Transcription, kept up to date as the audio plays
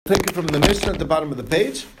take it from the Mishnah at the bottom of the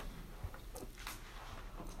page.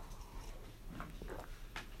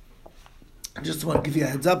 I just want to give you a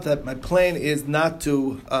heads up that my plan is not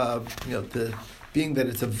to, being that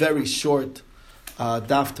it's a very short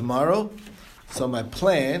daf tomorrow, so my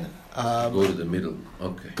plan... go to the middle.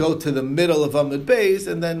 Okay. Go to the middle of Amud Beis,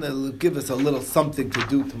 and then it'll give us a little something to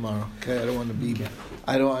do tomorrow. Okay, I don't want to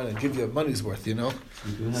give you a money's worth, you know.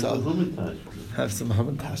 Have some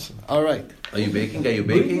hamantash. All right. Are you baking?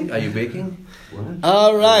 What?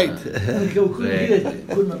 All right.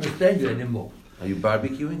 Couldn't understand you anymore. Are you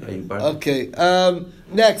barbecuing? Okay.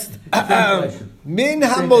 Next, Min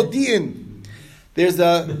HaModi'in. There's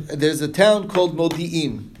a town called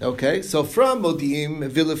Modi'im. Okay, so from Modi'im,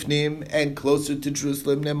 Vilifnim, and closer to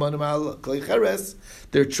Jerusalem, Nemanim al Klei Cheres,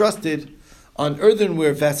 they're trusted on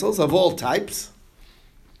earthenware vessels of all types.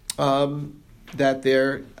 That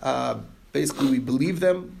they're basically we believe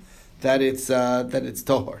them that it's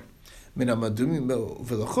tohor. Min HaModi'im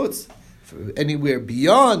v'lachutz, anywhere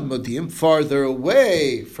beyond Modi'im, farther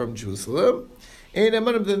away from Jerusalem, and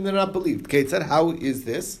then they're not believed. Kate said, how is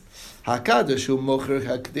this? Hakadosh hu mocher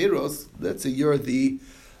hakderos. Let's say you're the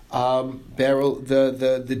barrel,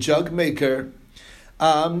 the jug maker.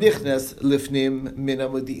 Nichnas lifnim min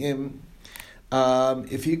Modi'im.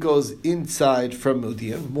 If he goes inside from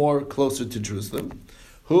Modi'im, more closer to Jerusalem,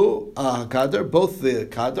 who kadar, both the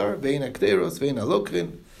kadar vein hakderos vein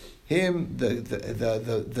alokrin, him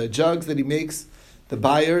the jugs that he makes, the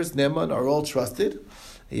buyers neman are all trusted.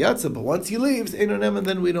 Yatsa, but once he leaves, and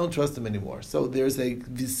then we don't trust him anymore. So there's a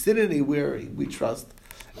vicinity where we trust,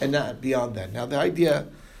 and not beyond that. Now the idea,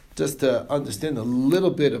 just to understand a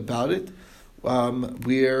little bit about it,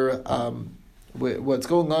 what's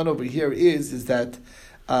going on over here is that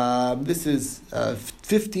this is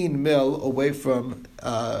 15 mil away from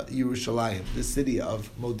Yerushalayim, the city of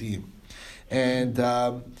Modi'im,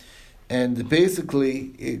 and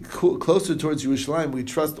basically, closer towards Yerushalayim, we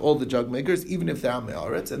trust all the jug makers, even if they're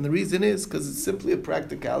Ame'aretz. And the reason is because it's simply a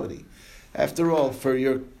practicality. After all, for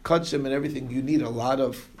your kachim and everything, you need a lot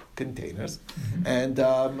of containers. Mm-hmm. And,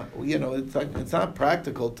 it's not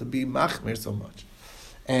practical to be machmir so much.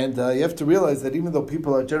 And you have to realize that even though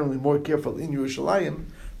people are generally more careful in Yerushalayim,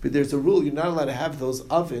 but there's a rule, you're not allowed to have those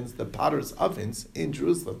ovens, the potter's ovens, in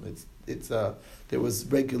Jerusalem. There was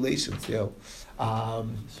regulations, smoke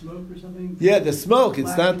or something? Yeah, the smoke.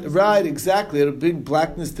 It's not right, exactly. It'll bring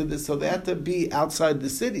blackness to this, so they had to be outside the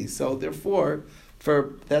city. So therefore,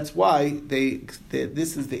 that's why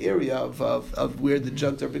this is the area of where the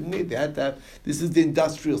jugs are being made. They had to have, this is the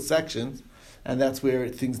industrial sections, and that's where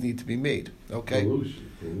things need to be made. Okay,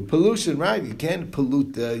 pollution, right? You can't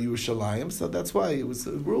pollute Yerushalayim, so that's why it was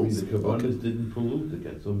rules. The Karbanas didn't pollute. They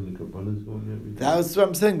got so many Karbanas going every day. That's what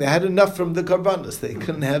I'm saying. They had enough from the Karbanas. They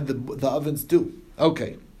couldn't have the ovens too.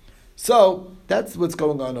 Okay, so that's what's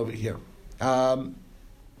going on over here. Now,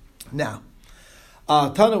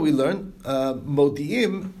 Tana, we learn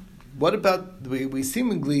Modi'im. What about we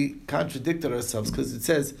seemingly contradicted ourselves because it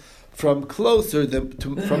says from closer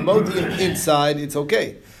from Modi'im inside it's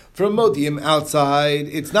okay. From Modi'im outside,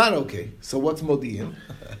 it's not okay. So what's Modi'im?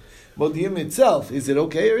 Modi'im itself, is it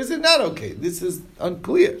okay or is it not okay? This is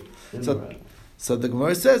unclear. So the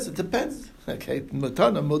Gemara says it depends. Okay,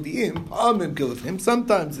 Matana Modi'im, Pamim Kilifnim.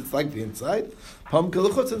 Sometimes it's like the inside, Pam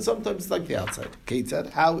Kilachutz, and sometimes it's like the outside. Kate said,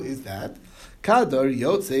 how is that? Kadar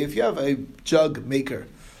Yotze, if you have a jug maker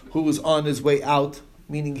who was on his way out,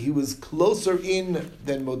 meaning he was closer in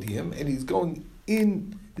than Modi'im, and he's going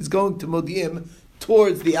to Modi'im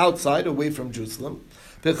towards the outside, away from Jerusalem.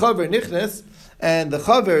 The chaver nichnes, and the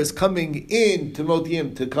chaver is coming in to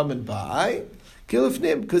Modi'im to come and buy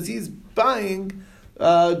kilifnim because he's buying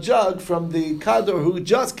a jug from the kador who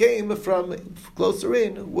just came from closer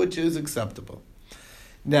in, which is acceptable.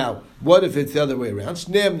 Now, what if it's the other way around?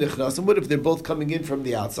 Shneim nichnasim. What if they're both coming in from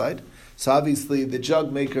the outside? So obviously, the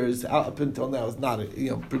jug makers up until now is not,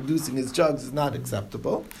 producing his jugs is not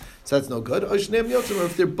acceptable. So that's no good. Or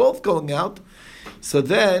if they're both going out, so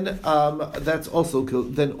then that's also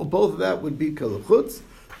then both of that would be kilachutz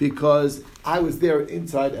because I was there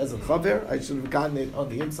inside as a chaver. I should have gotten it on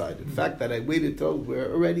the inside. In fact, that I waited till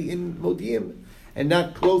we're already in Modi'im and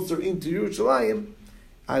not closer into Yerushalayim,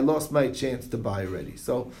 I lost my chance to buy already.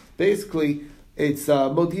 So basically, it's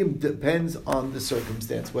Modi'im depends on the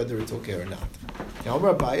circumstance whether it's okay or not. Now,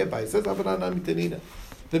 Abaye says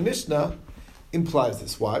the Mishnah implies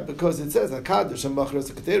this. Why? Because it says Hakadosh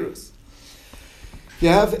Hamachras Keterus. You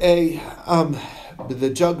have the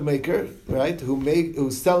jug maker, right,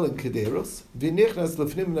 who's selling kederos. V'nichnas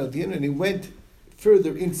lefnim Modi'im, and he went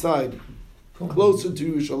further inside, closer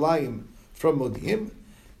to Yerushalayim from Modi'im.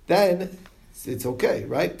 Then it's okay,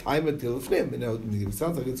 right? Time until Lifnim. It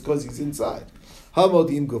sounds like it's because he's inside.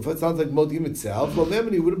 Ha-modim gufa, it sounds like modim itself. Well,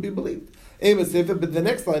 Memini wouldn't be believed. But the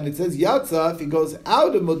next line, it says, Yatza, if he goes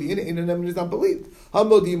out of Modi'in, in an Emin is not believed.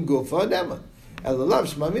 Ha-modim gufa, Neman. Elalav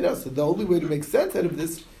shmamina. So the only way to make sense out of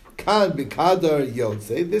this, Kan b'kadar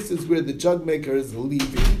yotze, this is where the jug maker is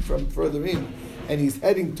leaving from further in, and he's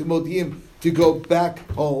heading to Modi'im to go back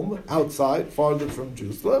home, outside, farther from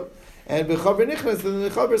Jerusalem. And v'chaver nichnas, and the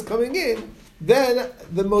chaver is coming in, then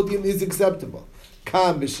the Modi'im is acceptable.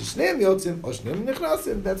 Kan b'shishneim yotzim, oshneim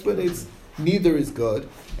nichnasim, that's when it's neither is good,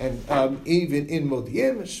 and even in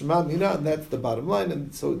Modi'im, Shema Mina, and that's the bottom line,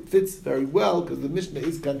 and so it fits very well because the Mishnah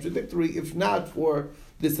is contradictory, if not for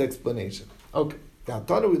this explanation. Okay, now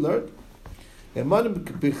Tana we learned, Nemanim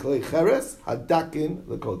b'chlei cheres hadakin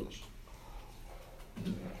l'kodesh.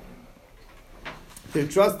 They're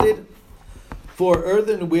trusted for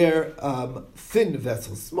earthenware thin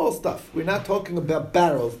vessels, small stuff. We're not talking about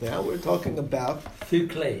barrels now. We're talking about Thin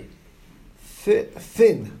clay.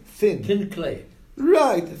 Thin. Thin clay.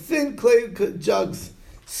 Right, thin clay jugs,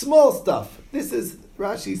 small stuff. This is,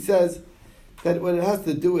 Rashi says that what it has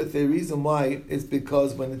to do with, the reason why is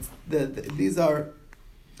because when it's, these are,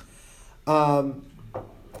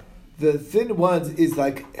 the thin ones is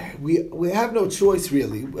like, we have no choice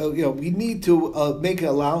really. We need to make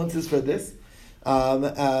allowances for this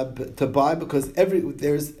to buy because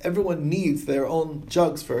everyone needs their own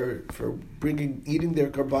jugs for eating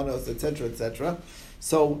their karbanos, etc., etc.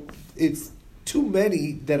 So it's too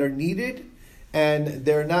many that are needed, and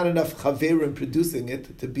there are not enough chaverim producing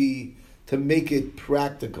it to make it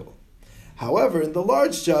practical. However, in the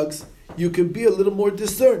large jugs, you can be a little more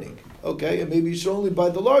discerning, okay? And maybe you should only buy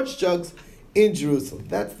the large jugs in Jerusalem.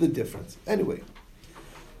 That's the difference. Anyway,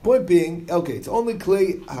 point being, okay, it's only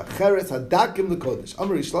clay cheres hadakim l'kodesh.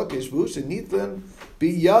 Amar Rish Lakish v'hu shenitlan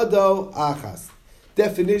biyado achas.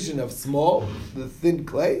 Definition of small, the thin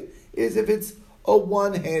clay, is if it's a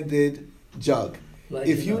one-handed jug. Like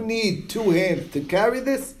if you need two hands to carry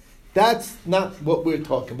this, that's not what we're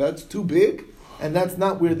talking about. It's too big, and that's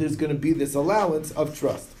not where there's going to be this allowance of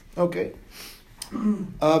trust. Okay.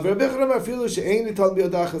 That's not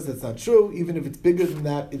true. Even if it's bigger than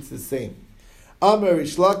that, it's the same.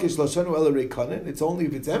 It's only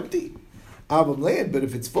if it's empty. But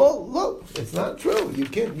if it's full, look, it's not true. You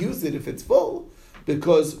can't use it if it's full,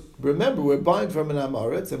 because remember, we're buying from an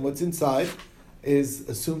Amaretz, and what's inside is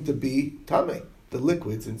assumed to be tamei, the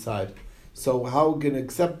liquids inside. So how are we going to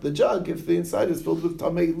accept the jug if the inside is filled with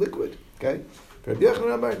tamei liquid? Okay,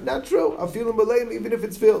 not true. Afilu malayim, even if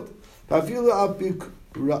it's filled. Afilu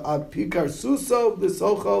apikar suso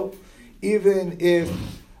b'socho, even if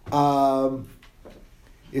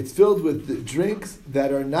it's filled with the drinks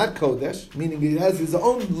that are not kodesh, meaning it has his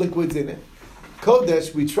own liquids in it.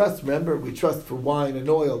 Kodesh, we trust. Remember, we trust for wine and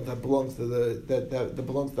oil that belongs to that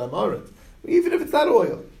belongs to Amaret. Even if it's not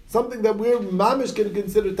oil, something that we're mamish can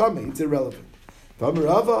consider tamei, it's irrelevant. He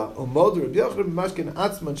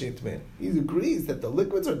agrees that the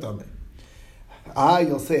liquids are tamei.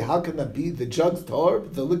 You'll say, how can that be? The jug's tar,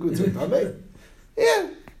 but the liquids are tamei. Yeah,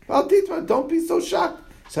 I'll teach you. Don't be so shocked.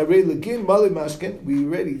 We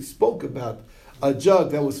already spoke about a jug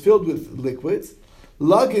that was filled with liquids.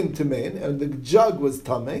 Lagin tamein, and the jug was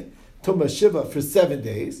tamei, tuma shiva for 7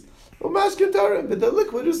 days. But the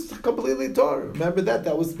liquid is completely tar. Remember that?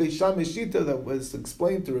 That was Beisham Meshita that was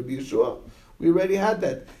explained to Rabbi Yeshua. We already had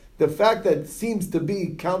that. The fact that it seems to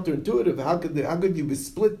be counterintuitive, how could you be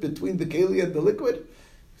split between the keli and the liquid?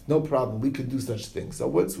 No problem. We could do such things. So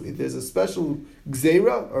there's a special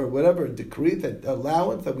gzeira or whatever decree, that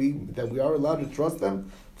allowance that we are allowed to trust them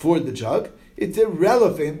for the jug. It's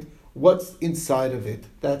irrelevant what's inside of it.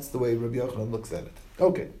 That's the way Rabbi Yochanan looks at it.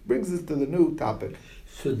 Okay, brings us to the new topic.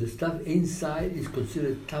 So the stuff inside is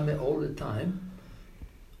considered tamei all the time.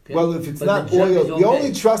 Okay? Well, if it's But not the jug is oil, you only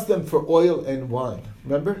okay. trust them for oil and wine.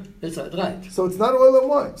 Remember? That's right. So it's not oil and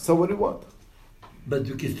wine. So what do you want? But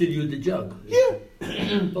you can still use the jug. Yeah.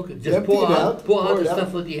 Okay, just Empty pour it out pour the it out.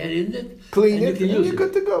 stuff that you had in it. Clean and it, you can and use you're it.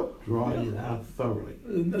 good to go. Dry it out thoroughly.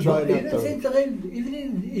 Dry it out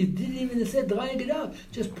It didn't even say drying it out.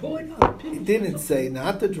 Just pour it out. He didn't say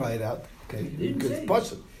not to dry it out. Okay, Didn't because say. it's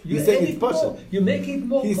pashut. You He's saying add it's it more. pashut. You make it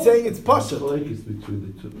more. He's kosher. saying it's The pashut. lake is between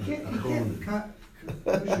the two.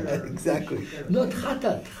 Exactly. Not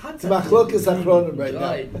chatat. It's machlokas achronim right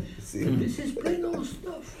Right. now. See? This is plain old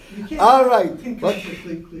stuff. You can't- All right. you can't What? kasher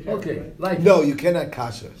clean Okay, right? right. No, you cannot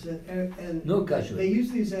kasher. And No kasher. they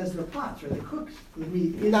use these as the pots, right? They cook the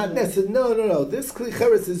meat in Not the- necessarily. No. This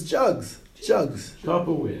klicheres is jugs. Jugs.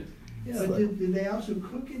 Tupperware. Yeah. But did they also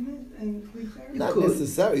cook in this, in Clear? Not could.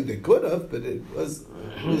 necessarily. They could have, but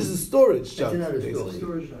this is storage jug. another basically. story.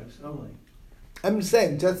 Storage jugs only. I'm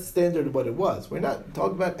saying just standard of what it was. We're not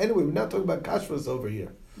talking about anyway. We're not talking about kashrus over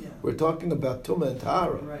here. Yeah. We're talking about tuma and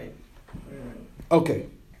tahara. Right. Okay,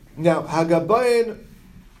 now Hagabayin.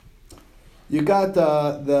 You got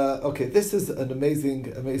okay. This is an amazing,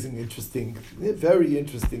 interesting, very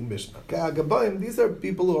interesting Mishnah. Okay, Hagabayim. These are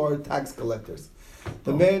people who are tax collectors.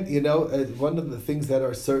 The man, one of the things that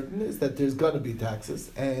are certain is that there's going to be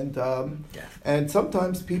taxes, and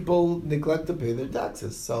sometimes people neglect to pay their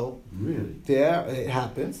taxes. So Really? there it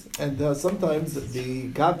happens, and sometimes the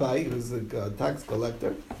gabbai, who's a tax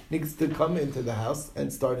collector, needs to come into the house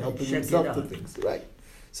and start helping Check it himself to out. things. Right.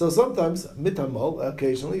 So sometimes mitamo,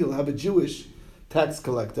 occasionally you'll have a Jewish tax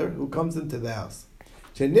collector who comes into the house.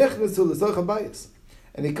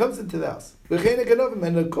 And he comes into the house. And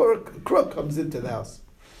a crook comes into the house.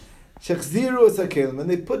 And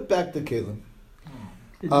they put back the kelim.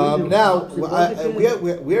 Now,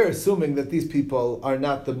 we're assuming that these people are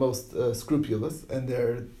not the most scrupulous, and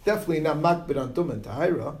they're definitely not makbid on tum and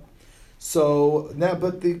tahira. So now,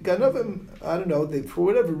 but the ganovim, I don't know, they, for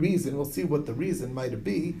whatever reason, we'll see what the reason might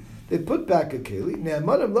be, they put back a keli.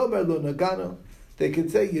 They can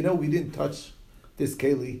say, we didn't touch this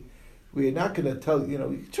keli. We're not going to tell, you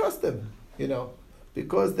can trust them,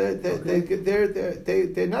 because they're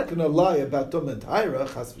not going to lie about tum and tahira,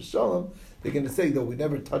 chas v'shalom. They're going to say, we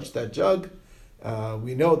never touched that jug.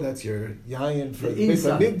 We know that's your yayin for the Beis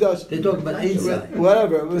Hamikdash. They talk about inside.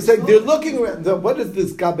 Whatever. We're saying they're looking around. So what is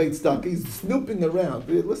this gabait stuck? He's snooping around.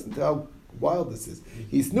 Listen to how wild this is.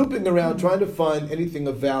 He's snooping around trying to find anything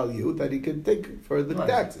of value that he could take for the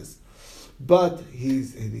taxes. But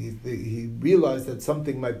he realized that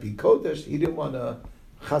something might be kodesh. He didn't want to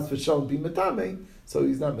chas v'shalom be metame, so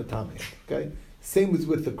he's not metame. Okay. Same as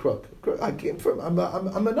with the crook. I came from. I'm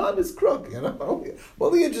an honest crook. I'm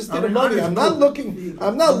only interested in money. I'm not looking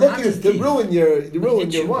to ruin your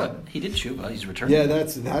one. He did tshuva. He's returning. Yeah,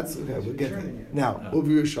 that's okay. We'll get there. Now, over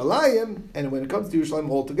Yerushalayim, and when it comes to Yerushalayim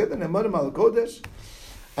altogether, Nemanim al Kodesh,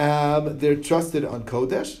 they're trusted on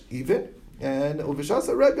Kodesh even, and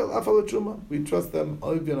Uvishasa Regal Afal Truma. We trust them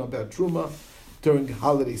even about Truma during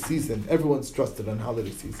holiday season. Everyone's trusted on holiday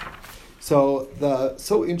season. So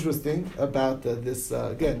so interesting about this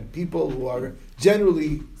again, people who are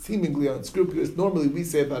generally seemingly unscrupulous. Normally we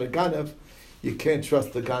say about a ganav, you can't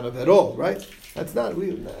trust the ganav at all, right? That's not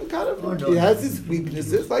ganav. He has his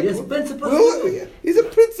weaknesses. Like he's a principled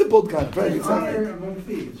ganav, right? Honor among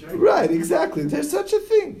thieves, right? Right, exactly. There's such a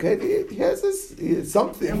thing. Okay? He has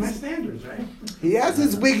something. They have my standards, right? He has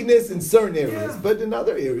his weakness in certain areas, but in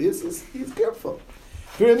other areas he's careful.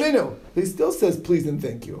 Viramino, he still says please and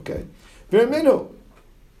thank you. Okay. We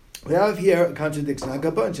have here a contradiction. You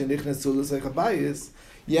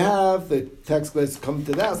have the tax collectors come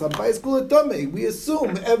to the house. We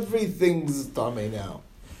assume everything's tame now.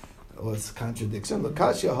 What's the contradiction?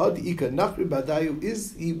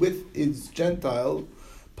 Is he with his Gentile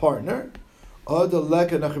partner? Or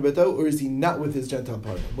is he not with his Gentile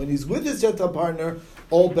partner? When he's with his Gentile partner,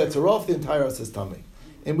 all bets are off. The entire house is tame,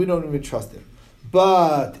 and we don't even trust him.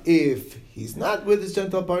 But if he's not with his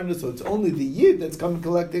Gentile partner, so it's only the Yid that's coming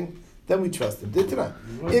collecting, then we trust him. If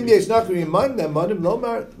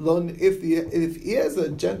he has a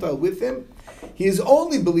Gentile with him, he is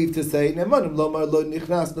only believed to say,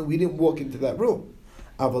 we didn't walk into that room.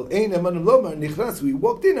 We walked in,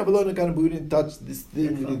 but we didn't touch this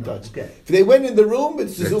thing, we didn't touch. Okay. If they went in the room,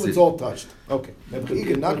 it's assumed it's all touched. Okay. But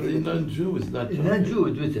the non-Jew is not.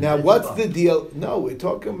 Now, what's the deal? No, we're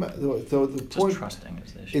talking about. So the Just point. trusting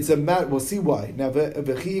is the issue. It's a matter. We'll see why. Now,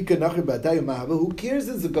 who cares?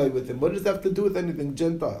 Is the guy with him? What does that have to do with anything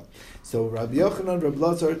Gentile? So Rabbi Yochanan, Rabbi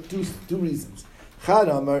Lazar, two reasons.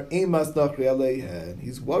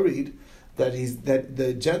 He's worried that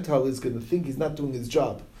the Gentile is going to think he's not doing his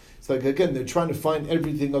job. It's like, again, they're trying to find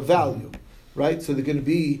everything of value, right? So they're going to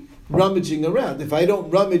be rummaging around. If I don't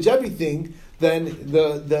rummage everything, then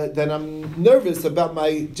then I'm nervous about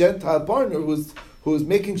my Gentile partner who's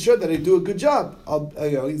making sure that I do a good job. I'm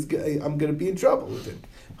going to be in trouble with him.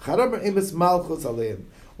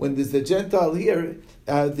 When there's a Gentile here,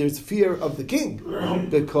 there's fear of the king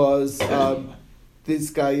because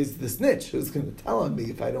this guy is the snitch who's going to tell on me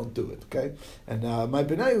if I don't do it. Okay, and my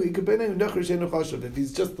benayu, if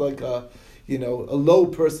he's just like a low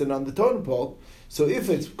person on the totem pole. So if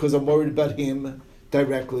it's because I'm worried about him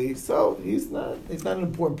directly, so he's not an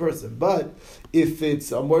important person. But if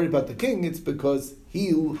I'm worried about the king, it's because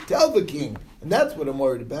he'll tell the king, and that's what I'm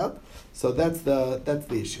worried about. So that's the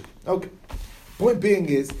issue. Okay. Point being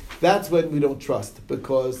is that's when we don't trust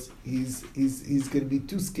because he's going to be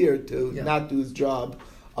too scared to not do his job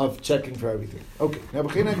of checking for everything. Okay, now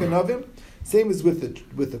b'china ganavim, same as with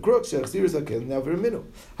the crook. She'achzirus hakel never minu.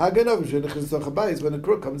 Haganavim she'nechus l'chabay is when a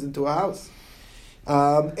crook comes into a house.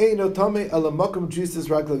 Eino tamei elamakom Jesus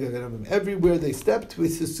ragla ganavim. Everywhere they stepped,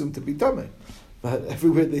 it's assumed to be tamei. But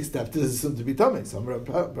everywhere they stepped, it's assumed to be tamei. So Rav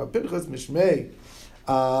Pinchas mishmei.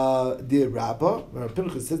 The Rabbah, Rav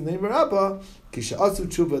Pinchas says name Rabbah, Kisha'asu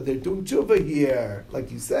tshuva, they're doing tshuva here,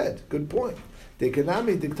 like you said. Good point. They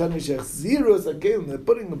kanami diktani shechziros akelim, they're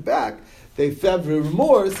putting them back. They favor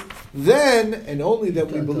remorse. Then and only then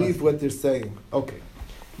we believe what they're saying. Okay.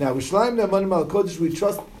 Now V'shleim ne'emanim al kodesh, we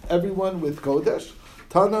trust everyone with kodesh.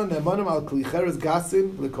 Tana ne'emanim al klicheres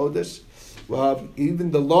gasim lekodesh.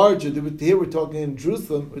 Even the larger, here we're talking in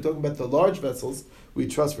Jerusalem, we're talking about the large vessels. We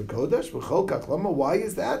trust for Kodesh. Why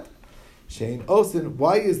is that? Shein Osin.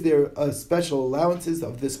 Why is there a special allowances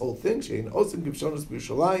of this whole thing? Shein Osin Givshonos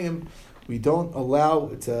B'Yerushalayim. We don't allow.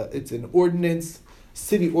 It's an ordinance,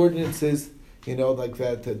 city ordinances. Like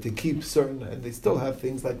that to keep certain, and they still have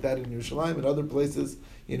things like that in Yerushalayim and other places.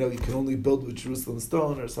 You can only build with Jerusalem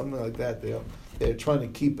stone or something like that. They're trying to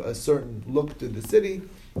keep a certain look to the city.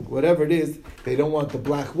 Whatever it is, they don't want the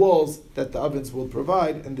black walls that the ovens will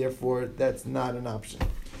provide, and therefore that's not an option.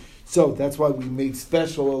 So that's why we made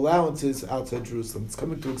special allowances outside Jerusalem. It's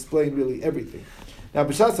coming to explain really everything. Now,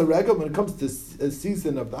 B'shas HaRegel, when it comes to the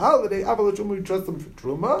season of the holiday, we trust them for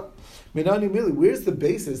Truma. Minani Mili, where's the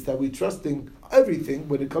basis that we're trusting everything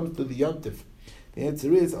when it comes to the Yom Tif? The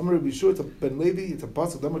answer is, Amar Bishur ben Levi, it's a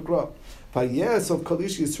pasuk Damakra. Vayes of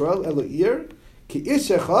Kalish Yisrael Eloir, ki ish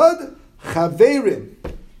echad chaverim.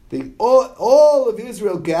 All of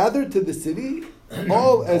Israel gathered to the city,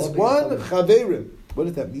 all as one chaverim. What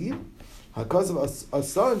does that mean? Because of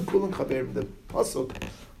Asa and Kulan chaverim, the pasuk,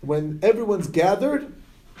 when everyone's gathered,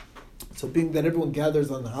 so being that everyone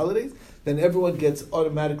gathers on the holidays, then everyone gets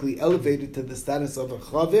automatically elevated to the status of a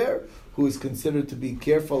chaver, who is considered to be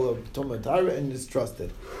careful of Tumah Torah and is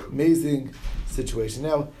trusted. Amazing situation.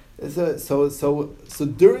 Now, so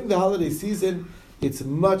during the holiday season, it's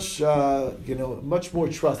much more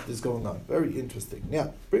trust is going on. Very interesting.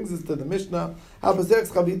 Now, brings us to the Mishnah.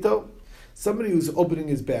 Somebody who's opening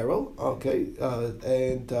his barrel, okay,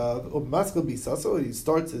 and Maskal Bisaso, he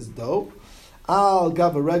starts his dough. Al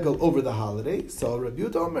Gavaregel over the holiday. So Rabbi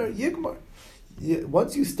Yehuda Omer Yigmar.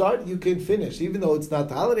 Once you start, you can finish, even though it's not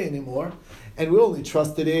the holiday anymore. And we only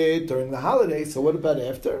trusted it during the holiday. So what about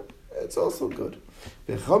after? It's also good.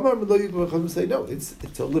 Say no, it's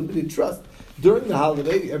a limited trust. During the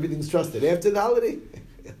holiday, everything's trusted. After the holiday,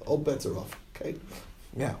 all bets are off. Okay,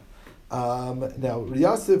 now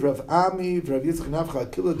Yasif, Rav Ami, Rav Yitzchak Nafcha,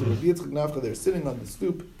 Akila, Rav Yitzchak Nafcha, they're sitting on the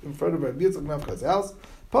stoop in front of Rav Yitzchak Nafcha's house.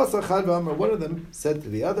 Pasach Chad v'Amar, one of them said to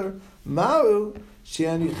the other, Ma'u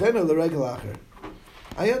she'anichenu l'regel acher.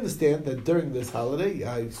 I understand that during this holiday,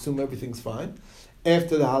 I assume everything's fine.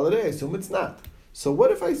 After the holiday, I assume it's not. So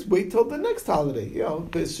what if I wait till the next holiday?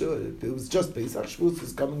 It was just Pesach, Shavuos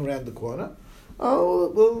is coming around the corner. Oh,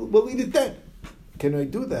 we'll eat it then. Can I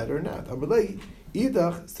do that or not? Amalei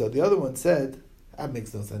Idach. So the other one said, that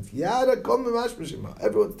makes no sense.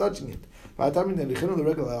 Everyone's touching it.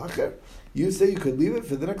 You say you could leave it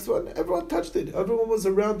for the next one? Everyone touched it. Everyone was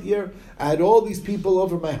around here. I had all these people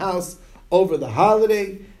over my house over the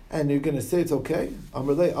holiday, and you're going to say it's okay? And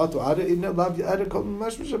what,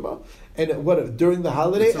 during the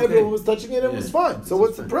holiday, okay. Everyone was touching it and it was fine. So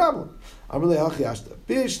what's the problem? The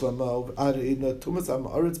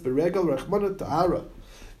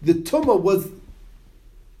tumah was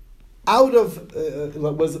out of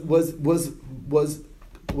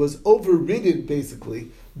was overridden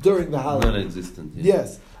basically during the holiday. Non-existent. Yeah.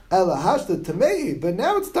 Yes, elahashta tamei, but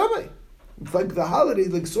now it's tamei. It's like the holiday,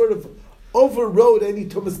 like sort of overrode any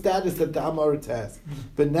tumah status that the Amoritz has.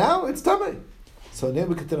 But now it's tamei. So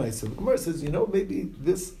Nebuchadnezzar. So the Gemara says, maybe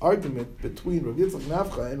this argument between Rav Yitzchak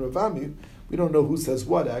Nafcha and Rav Ami, we don't know who says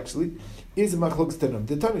what actually, is a machlokes tenam.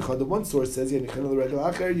 The one source says you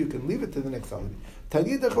can leave it to the next holiday.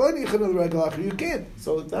 You can't.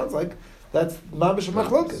 So it sounds like that's mamish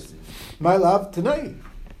machlokas. My love tonight.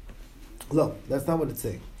 Look, that's not what it's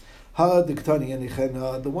saying.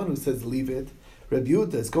 The one who says leave it, Reb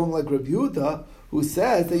Yehuda, is going like Reb Yehuda, who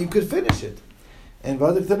says that you could finish it. And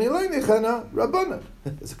Rabbana.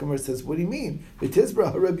 So Gemara says, what do you mean? Reb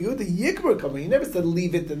Yehuda Yikmar coming. He never said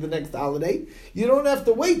leave it to the next holiday. You don't have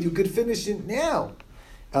to wait. You could finish it now.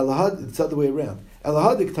 It's the other way around.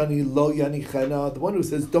 The one who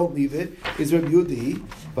says don't leave it is Reb Yehuda.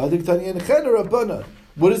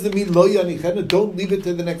 What does it mean, lo yanichenu? Don't leave it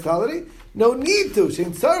to the next holiday? No need to.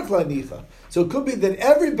 Shein tzarich lanicha. So it could be that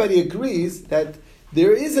everybody agrees that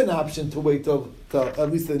there is an option to wait till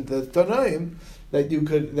at least in the Tanaim, that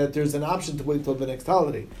there's an option to wait till the next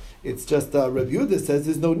holiday. It's just Rabbi Yehuda says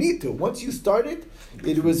there's no need to. Once you start it,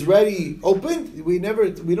 it was ready, opened. We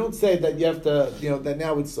don't say that you have to, that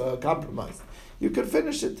now it's compromised. You could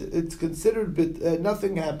finish it. It's considered, but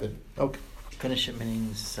nothing happened. Okay. Finish it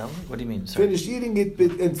meaning sell it? What do you mean? Sorry. Finish eating it,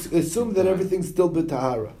 but and assume that everything's still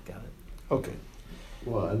b'tahara. Got it. Okay.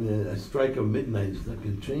 Well, I mean, a strike of midnight is not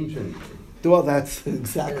going to change anything. Well, that's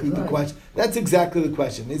exactly the question. That's exactly the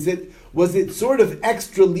question. Was it sort of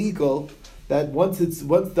extra legal that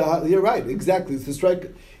you're right, exactly. It's the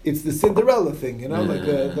strike. It's the Cinderella thing,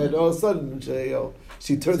 that all of a sudden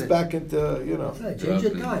she turns back into, That's right. Change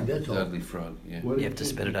the time, that's all. Ugly fraud, yeah. You have to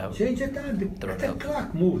spit it out. Change the time. The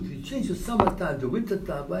clock moved. You change the summertime, the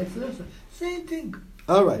wintertime, vice versa. Same thing.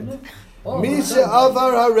 All right. Oh, Misha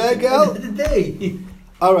Avar HaRegel. the day.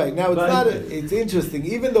 All right, now it's interesting.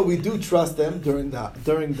 Even though we do trust them during the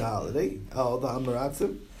holiday, all the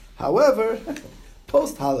Hamaratzim, however,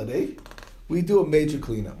 post holiday, we do a major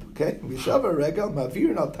cleanup. Okay, Mishav Regel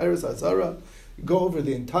Mavir Al Tyrus Azara, go over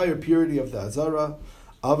the entire purity of the Azara.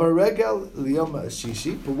 Avar Regel Liyom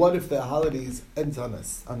Shishi. But what if the holidays ends on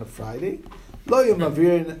a Friday? Lo Yom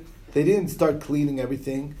Mavir. They didn't start cleaning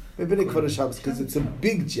everything. Maybe they quit a Shabbos because it's a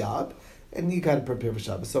big job, and you got to prepare for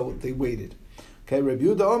Shabbos. So they waited. Okay, Rabbi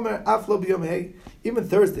Yehuda Omer, Aflo B'Yom Hey, even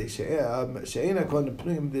Thursday, She'ena Kohen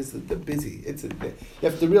Pneuim, this is busy. You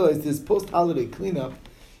have to realize this post-holiday cleanup,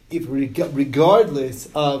 if regardless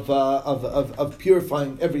of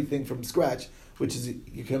purifying everything from scratch, which is,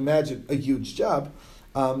 you can imagine, a huge job,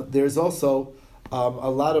 there's also a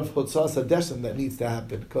lot of Hotzas HaDeshem that needs to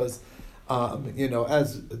happen, because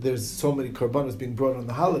as there's so many korbanos being brought on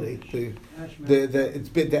the holiday,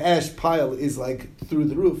 the ash pile is like through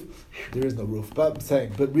the roof. There is no roof, but I'm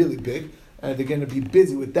saying, but really big, and they're going to be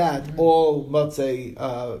busy with that all Matzei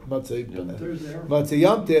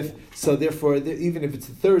Yom Tif. So therefore, even if it's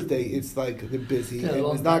a Thursday, it's like they're busy, and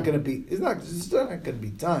it's not going to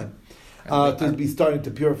be time to be starting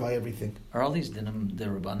to purify everything. Are all these dinim the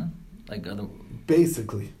Rabbanan? Like other?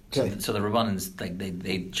 Basically. Okay. So the Rabbanans, like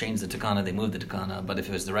they changed the Takana, they moved the Takana, but if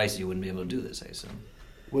it was the Rice, you wouldn't be able to do this, I assume.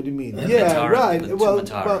 What do you mean? Matara, Right. Well,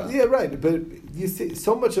 Matara. right. But you see,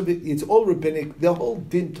 so much of it, it's all rabbinic. The whole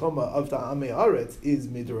din toma of the Amei Haaretz is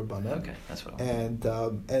midrabanan. Okay, that's what. And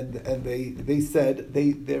they said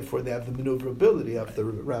therefore they have the maneuverability of the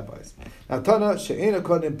rabbis. Now Tana she'ena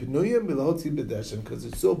konim pinuyim milahotzi b'deshen, because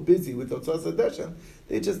they're so busy with Hotzas HaDeshen,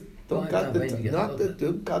 they just don't got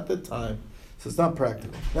the time. So it's not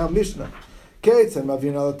practical. Now Mishnah. What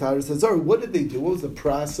did they do? What was the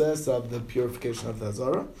process of the purification of the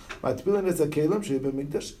Hazara? Every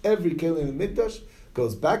kelim in the mikdash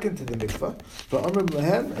goes back into the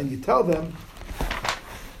mikvah. And you tell them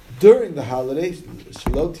during the holiday, do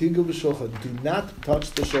not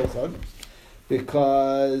touch the shulchan,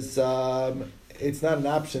 because it's not an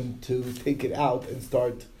option to take it out and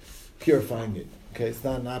start purifying it. Okay, it's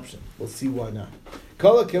not an option. We'll see why not.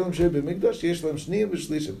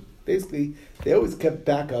 Basically, they always kept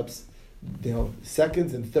backups,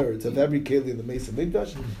 seconds and thirds of every keli in the Mesa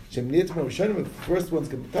Mikdash. The first one's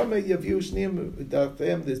Kamatame, Yaviu Shneim,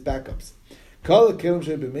 there's backups. Kala Kelim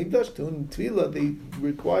Sheb Mikdash, Tun Tvila, they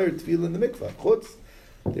require Tvila in the mikvah. Chutz,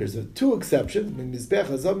 there's two exceptions, Mizbech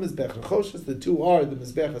Hazav, Mizbech HaChoshes, the two are the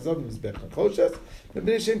Mizbech Hazav and Mizbech HaChoshes,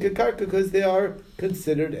 because they are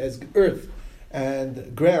considered as earth,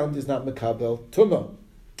 and ground is not Mekabel Tumah.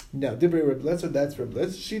 Now, Divrei Reb Lezer, that's Reb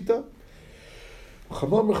Lezer's Shita.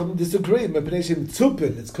 Chachamim disagree.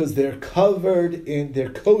 It's because they're coated. The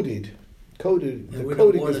coating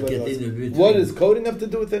is what it is. What does coating have to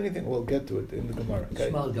do with anything? We'll get to it in the Gemara. Okay.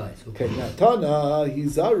 Small guys. Okay. Now, Tana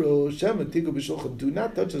Hizaru Shem Tiku b'Shulchan. Do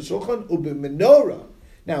not touch the Shulchan u'b'menorah.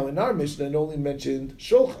 Now, in our Mishnah, it only mentioned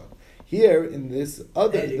Shulchan. Here, in this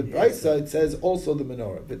other, the bright side says also the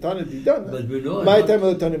menorah. But my time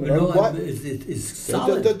of the menorah is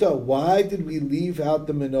solid. Why did we leave out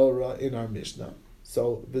the menorah in our Mishnah?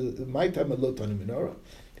 So, my time of the menorah.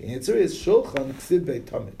 The answer is Shulchan Ksiv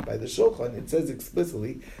Tamid. By the Shulchan, it says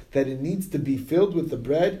explicitly that it needs to be filled with the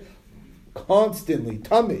bread constantly,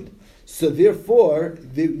 Tamid. So therefore,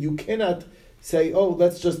 you cannot say,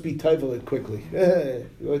 let's just be taivel it quickly.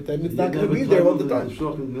 Then it's not going to be there all the time.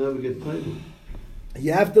 Never get taivel.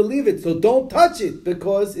 You have to leave it, so don't touch it,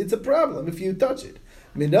 because it's a problem if you touch it.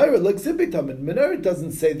 Menorah looks tamid. Menorah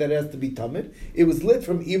doesn't say that it has to be tamid. It was lit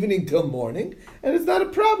from evening till morning, and it's not a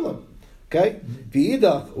problem. Okay?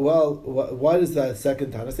 V'idach, well, why does that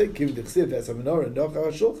second Tana say? Kiv d'chsiv es ha-menorah nochar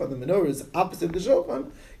ha-shulchan. The menorah is opposite the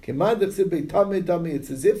shulchan. Kiman d'chsiv b'tamid tamid. It's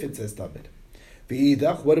as if it says tamid.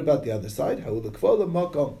 V'idach, what about the other side? Ha'u l'kvola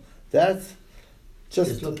makom. That's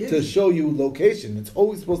just to show you location. It's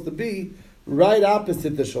always supposed to be right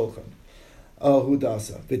opposite the shulchan.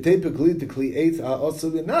 Hudasa. V'tepekli d'kli eitz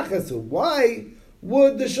ha'osu l'nachasu. Why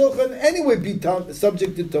would the shulchan anyway be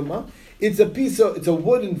subject to tumah? It's a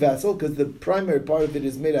wooden vessel because the primary part of it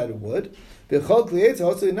is made out of wood. And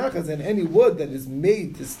any wood that is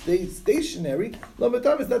made to stay stationary,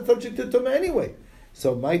 is not subject to tumah anyway.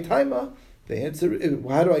 So my taima, the answer is,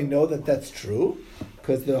 how do I know that that's true?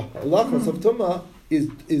 Because the halachos of tumah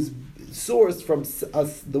is sourced from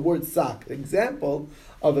the word sak. The example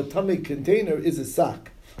of a tummy container is a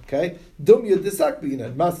sak. Okay, dumya desak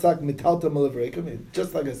b'ina masak mitalta malavreka.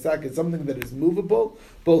 Just like a sack is something that is movable,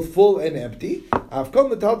 both full and empty. Avkom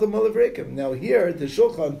mitalta malavreka. Now here the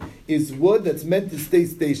shulchan is wood that's meant to stay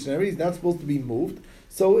stationary. It's not supposed to be moved.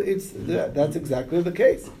 So that's exactly the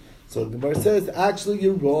case. So the Gemara says actually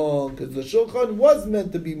you're wrong because the shulchan was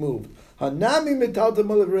meant to be moved. Hanami mitalta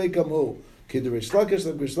malavreka mu. Kid Rish Lakish,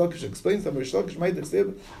 like Rish Lakish explains, Rish Lakish might say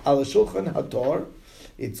ala shulchan hator.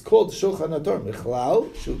 It's called Shulchan Ator Michlal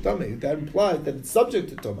Shutami. That implies that it's subject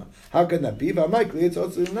to Tumah. How can that be? V'amaykli it's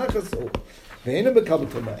also Nachaso. Ve'ena Mekabel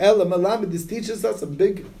Tumah. Ela Malamed. This teaches us a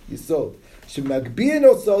big yisod. Shemagbiin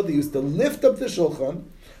also. They used to lift up the Shulchan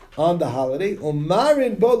on the holiday.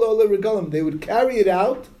 Umarin Bolo Ole Regalim. They would carry it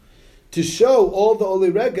out to show all the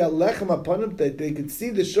Ole Regal Lechem upon that they could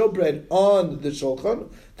see the showbread on the Shulchan.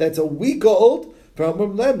 That's a week old.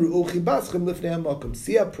 From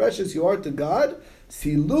see how precious you are to God.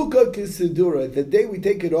 Siluka kisidura. The day we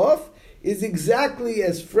take it off is exactly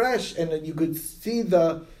as fresh, and you could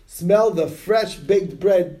smell the fresh baked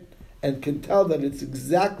bread, and can tell that it's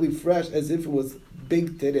exactly fresh as if it was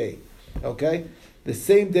baked today. Okay, the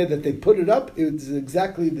same day that they put it up, it's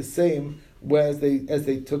exactly the same as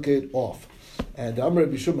they took it off. And Amr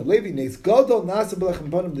Bishum Levi Nes Gadol Nasa B'Lechem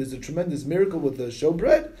Panim. There's a tremendous miracle with the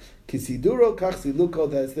showbread. Kisiduro Kach Siluko.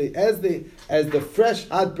 As the fresh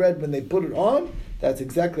hot bread when they put it on. That's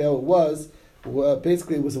exactly how it was.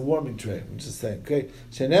 Basically, it was a warming tray. I'm just saying. Okay,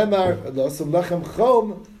 Shenemar Losam Lechem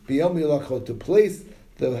Chom B'Yom Yilachot, to place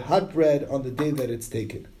the hot bread on the day that it's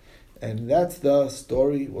taken, and that's the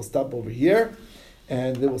story. We'll stop over here,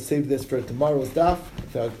 and then we'll save this for tomorrow's daf.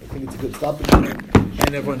 I think it's a good stopping point,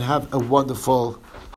 and everyone have a wonderful